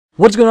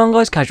What's going on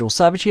guys,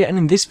 CasualSavage here, and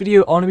in this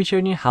video I'm going to be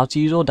showing you how to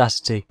use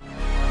Audacity.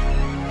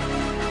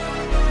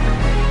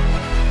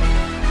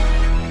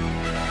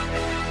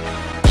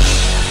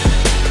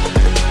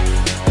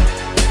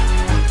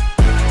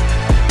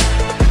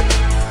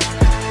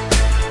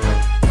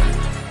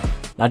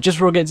 Now just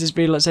before I get into this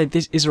video, let's say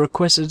this is a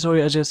requested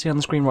tutorial as you'll see on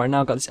the screen right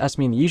now. Got this asked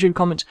me in the YouTube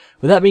comments.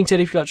 With that being said,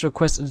 if you'd like to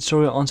request a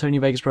tutorial on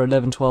Sony Vegas Pro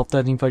 11, 12,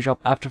 13 Photoshop,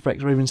 After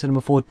Effects or even Cinema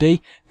 4D,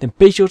 then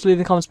be sure to leave in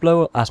the comments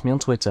below or ask me on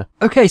Twitter.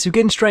 Okay, so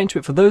getting straight into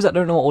it, for those that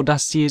don't know what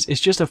Audacity is,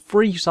 it's just a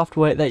free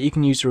software that you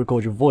can use to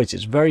record your voice.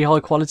 It's very high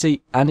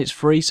quality and it's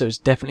free, so it's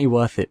definitely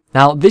worth it.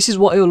 Now this is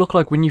what it will look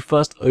like when you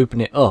first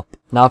open it up.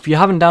 Now if you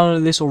haven't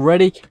downloaded this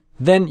already,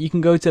 then you can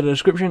go to the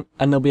description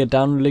and there'll be a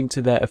download link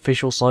to their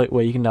official site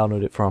where you can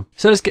download it from.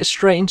 So let's get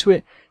straight into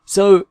it.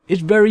 So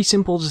it's very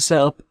simple to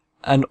set up,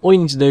 and all you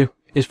need to do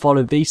is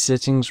follow these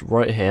settings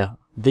right here.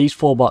 These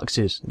 4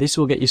 boxes. This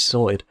will get you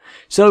sorted.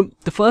 So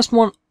the first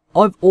one,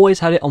 I've always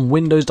had it on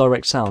Windows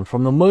Direct Sound.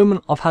 From the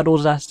moment I've had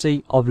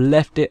Audacity, I've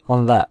left it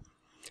on that.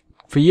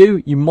 For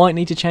you, you might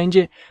need to change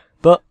it,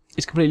 but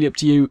it's completely up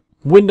to you.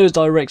 Windows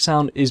Direct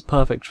Sound is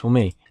perfect for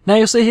me. Now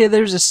you'll see here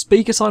there is a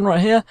speaker sign right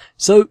here,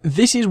 so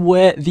this is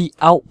where the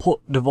output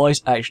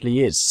device actually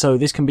is. So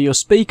this can be your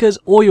speakers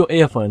or your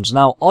earphones.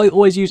 Now I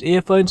always use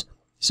earphones,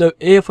 so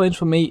earphones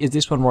for me is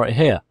this one right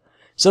here.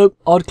 So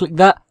I'd click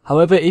that.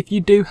 However, if you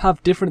do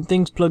have different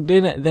things plugged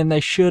in, then they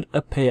should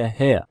appear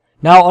here.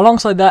 Now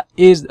alongside that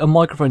is a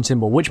microphone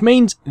symbol, which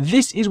means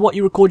this is what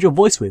you record your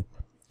voice with.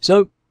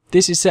 So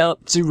this is set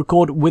up to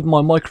record with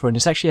my microphone.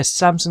 It's actually a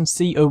Samsung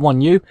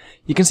C01U.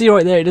 You can see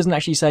right there, it doesn't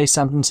actually say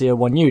Samsung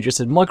C01U, it just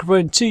says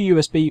microphone to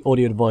USB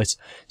audio device.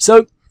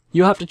 So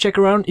you have to check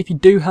around. If you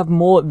do have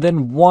more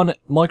than one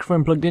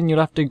microphone plugged in,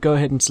 you'll have to go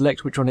ahead and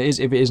select which one it is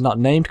if it is not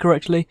named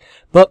correctly.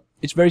 But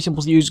it's very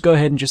simple to use. Go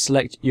ahead and just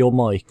select your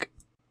mic.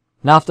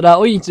 Now after that,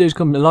 all you need to do is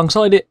come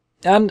alongside it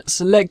and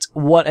select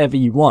whatever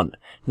you want.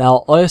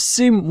 Now I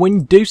assume when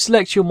you do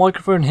select your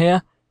microphone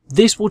here,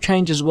 this will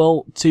change as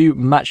well to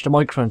match the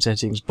microphone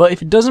settings. But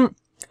if it doesn't,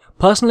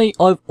 personally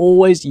I've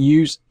always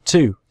used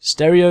 2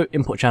 stereo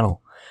input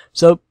channel.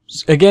 So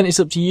again,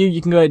 it's up to you.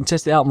 You can go ahead and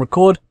test it out and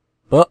record,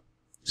 but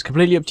it's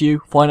completely up to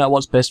you. Find out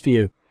what's best for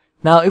you.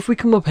 Now if we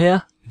come up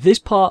here, this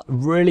part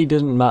really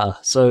doesn't matter.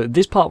 So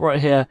this part right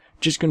here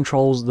just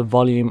controls the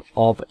volume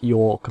of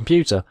your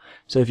computer.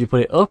 So if you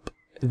put it up,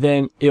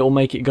 then it will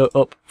make it go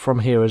up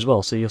from here as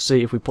well. So you'll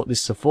see if we put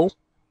this to full,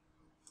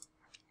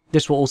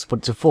 this will also put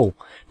it to full.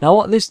 Now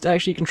what this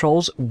actually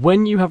controls,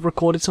 when you have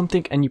recorded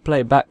something and you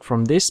play it back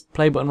from this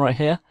play button right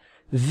here,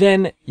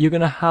 then you're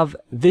going to have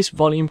this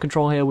volume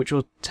control here, which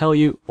will tell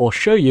you or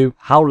show you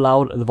how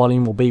loud the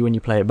volume will be when you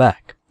play it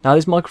back. Now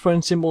this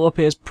microphone symbol up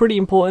here is pretty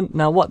important.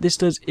 Now what this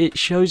does, it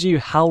shows you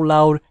how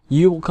loud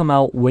you will come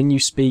out when you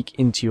speak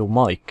into your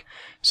mic.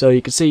 So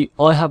you can see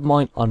I have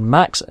mine on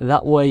max.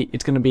 That way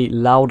it's going to be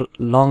loud,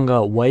 longer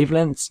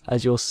wavelengths,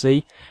 as you'll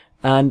see.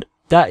 And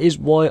that is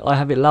why I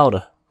have it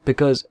louder.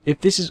 Because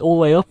if this is all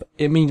the way up,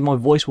 it means my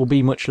voice will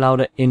be much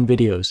louder in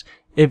videos.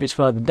 If it's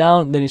further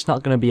down, then it's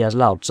not going to be as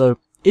loud. So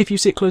if you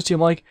sit close to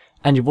your mic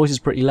and your voice is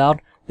pretty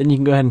loud, then you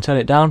can go ahead and turn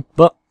it down.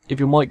 But if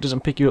your mic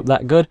doesn't pick you up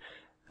that good,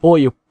 or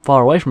you're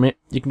far away from it,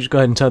 you can just go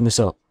ahead and turn this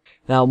up.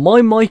 Now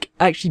my mic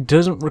actually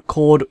doesn't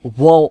record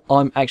while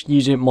I'm actually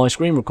using my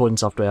screen recording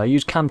software. I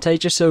use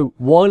Camtasia, so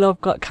while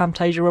I've got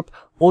Camtasia up,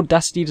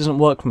 Audacity doesn't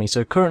work for me.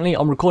 So currently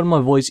I'm recording my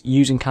voice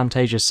using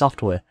Camtasia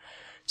software.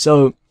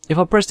 So if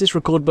I press this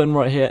record button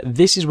right here,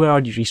 this is where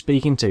I'd usually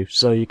speak into.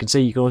 So you can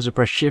see you can also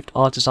press Shift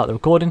R to start the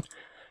recording.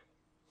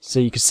 So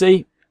you can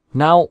see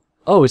now,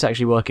 oh, it's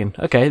actually working.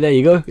 Okay, there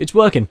you go, it's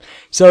working.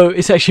 So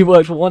it's actually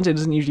worked for once. It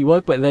doesn't usually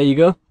work, but there you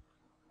go.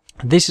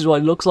 This is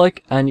what it looks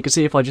like, and you can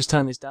see if I just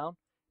turn this down,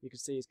 you can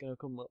see it's going to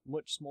come up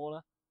much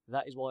smaller.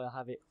 That is why I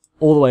have it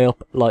all the way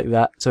up like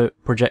that, so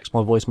it projects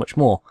my voice much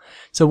more.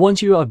 So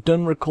once you have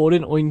done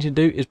recording, all you need to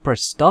do is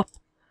press stop,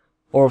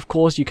 or of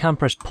course you can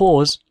press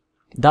pause.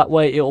 That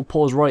way it will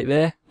pause right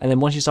there, and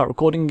then once you start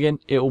recording again,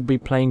 it will be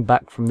playing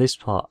back from this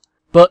part.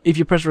 But if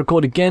you press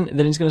record again,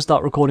 then it's going to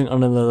start recording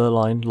on another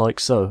line like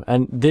so.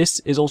 And this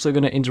is also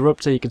going to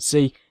interrupt, so you can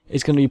see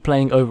it's going to be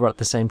playing over at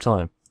the same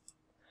time.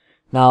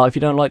 Now if you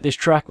don't like this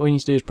track, all you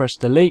need to do is press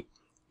delete.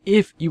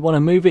 If you want to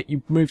move it,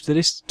 you move to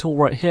this tool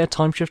right here,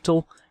 time shift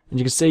tool, and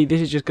you can see this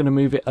is just going to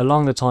move it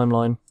along the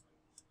timeline,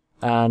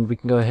 and we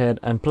can go ahead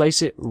and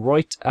place it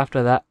right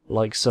after that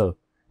like so.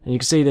 And you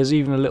can see there's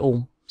even a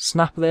little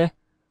snap there,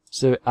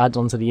 so it adds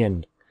on to the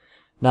end.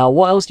 Now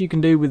what else you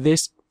can do with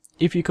this,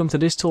 if you come to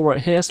this tool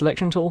right here,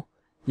 selection tool,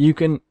 you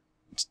can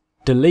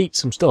delete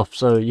some stuff.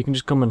 So you can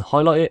just come and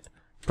highlight it,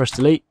 press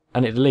delete,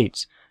 and it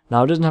deletes.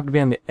 Now it doesn't have to be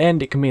on the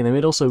end, it can be in the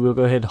middle, so we'll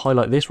go ahead and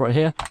highlight this right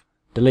here,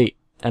 delete,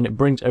 and it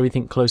brings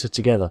everything closer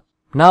together.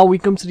 Now we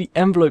come to the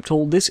envelope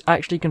tool. This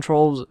actually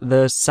controls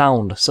the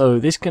sound, so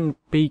this can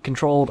be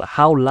controlled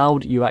how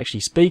loud you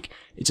actually speak.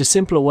 It's a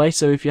simpler way,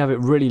 so if you have it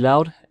really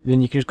loud,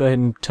 then you can just go ahead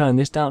and turn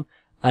this down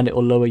and it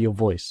will lower your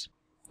voice.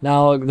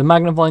 Now the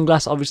magnifying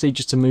glass, obviously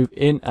just to move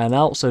in and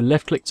out, so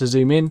left click to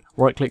zoom in,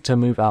 right click to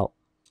move out.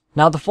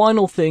 Now the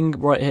final thing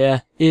right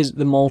here is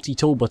the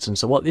multi-tool button.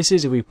 So what this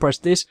is, if we press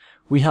this,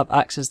 we have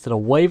access to the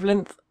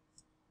wavelength,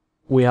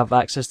 we have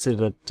access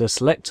to the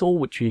select tool,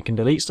 which you can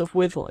delete stuff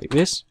with, like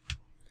this,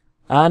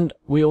 and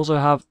we also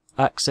have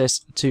access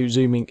to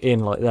zooming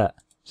in like that.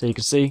 So you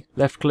can see,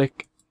 left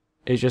click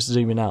is just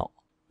zooming out.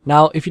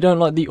 Now if you don't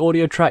like the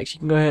audio tracks, you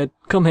can go ahead,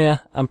 come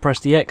here and press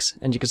the X,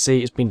 and you can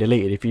see it's been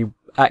deleted. If you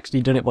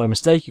actually done it by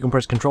mistake, you can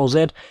press Ctrl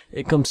Z,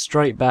 it comes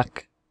straight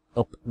back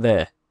up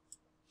there.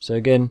 So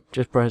again,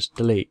 just press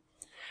delete.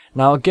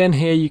 Now again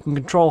here you can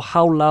control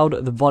how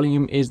loud the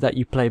volume is that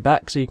you play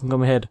back, so you can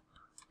come ahead,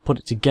 put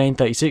it to gain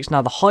 36.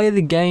 Now the higher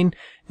the gain,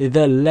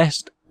 the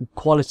less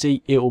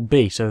quality it will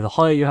be. So the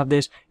higher you have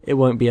this, it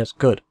won't be as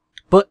good.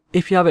 But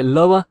if you have it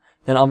lower,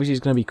 then obviously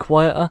it's going to be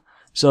quieter.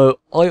 So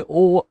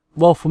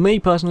well, for me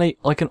personally,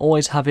 I can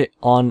always have it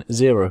on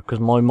 0 because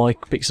my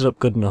mic picks it up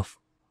good enough.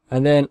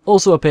 And then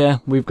also up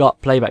here, we've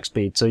got playback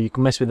speed, so you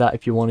can mess with that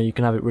if you want to. You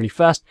can have it really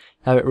fast,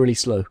 have it really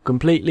slow,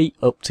 completely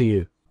up to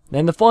you.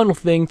 Then the final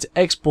thing, to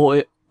export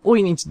it, all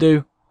you need to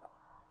do,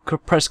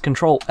 press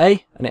Ctrl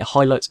A, and it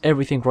highlights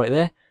everything right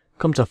there.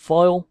 Come to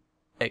File,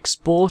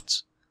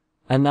 Export,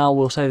 and now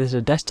we'll say this is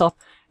a desktop.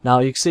 Now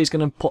you can see it's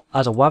going to put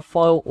as a WAV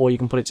file, or you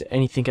can put it to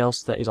anything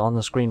else that is on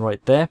the screen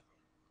right there.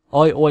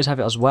 I always have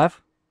it as WAV.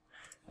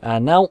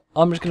 And now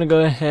I'm just going to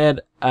go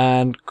ahead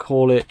and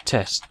call it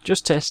test,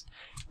 just test.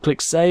 Click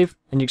save,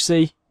 and you can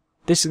see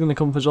this is going to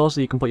come up as well,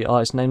 so you can put your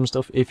artist name and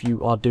stuff if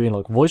you are doing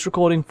like voice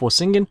recording for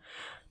singing,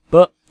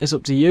 but it's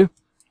up to you.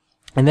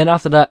 And then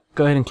after that,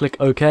 go ahead and click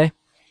OK,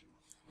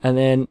 and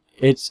then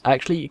it's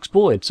actually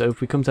exported. So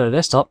if we come to the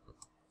desktop,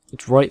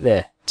 it's right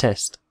there,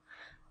 test.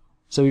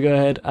 So we go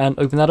ahead and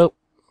open that up.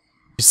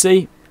 You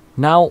see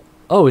now,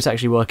 oh, it's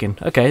actually working.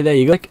 Okay, there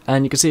you go.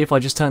 And you can see if I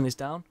just turn this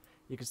down,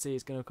 you can see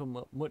it's going to come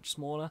up much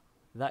smaller.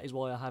 That is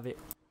why I have it.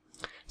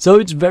 So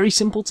it's very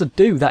simple to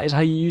do. That is how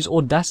you use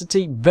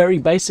Audacity. Very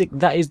basic.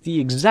 That is the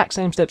exact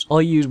same steps I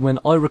use when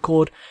I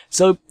record.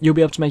 So you'll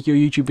be able to make your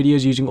YouTube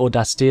videos using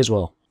Audacity as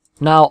well.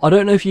 Now, I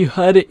don't know if you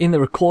heard it in the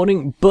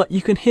recording, but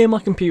you can hear my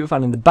computer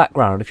fan in the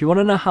background. If you want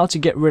to know how to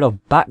get rid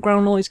of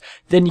background noise,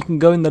 then you can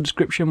go in the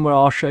description where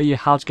I'll show you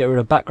how to get rid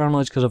of background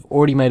noise, because I've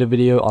already made a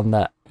video on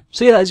that.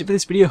 So yeah, that is it for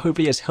this video.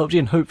 Hopefully it's helped you,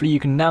 and hopefully you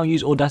can now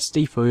use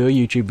Audacity for your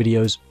YouTube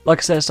videos. Like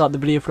I said at the start of the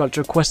video, if you'd like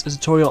to request a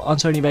tutorial on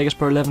Sony Vegas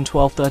Pro 11,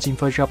 12, 13,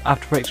 Photoshop,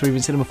 After Effects, or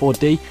even Cinema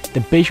 4D,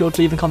 then be sure to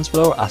leave in the comments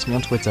below or ask me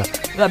on Twitter.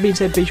 With that being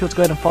said, be sure to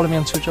go ahead and follow me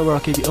on Twitter, where I'll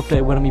keep you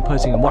updated when I'm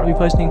posting and what I'll be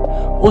posting.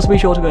 Also be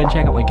sure to go ahead and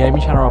check out my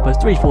gaming channel, where I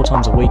post 3 to 4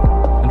 times a week.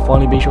 And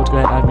finally, be sure to go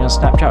ahead and add me on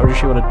Snapchat, or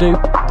just show what I do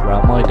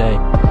throughout my day.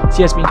 So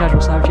yes, been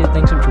CasualSavage here,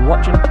 thanks so much for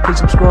watching. Please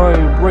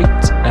subscribe,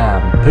 rate,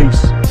 and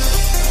peace.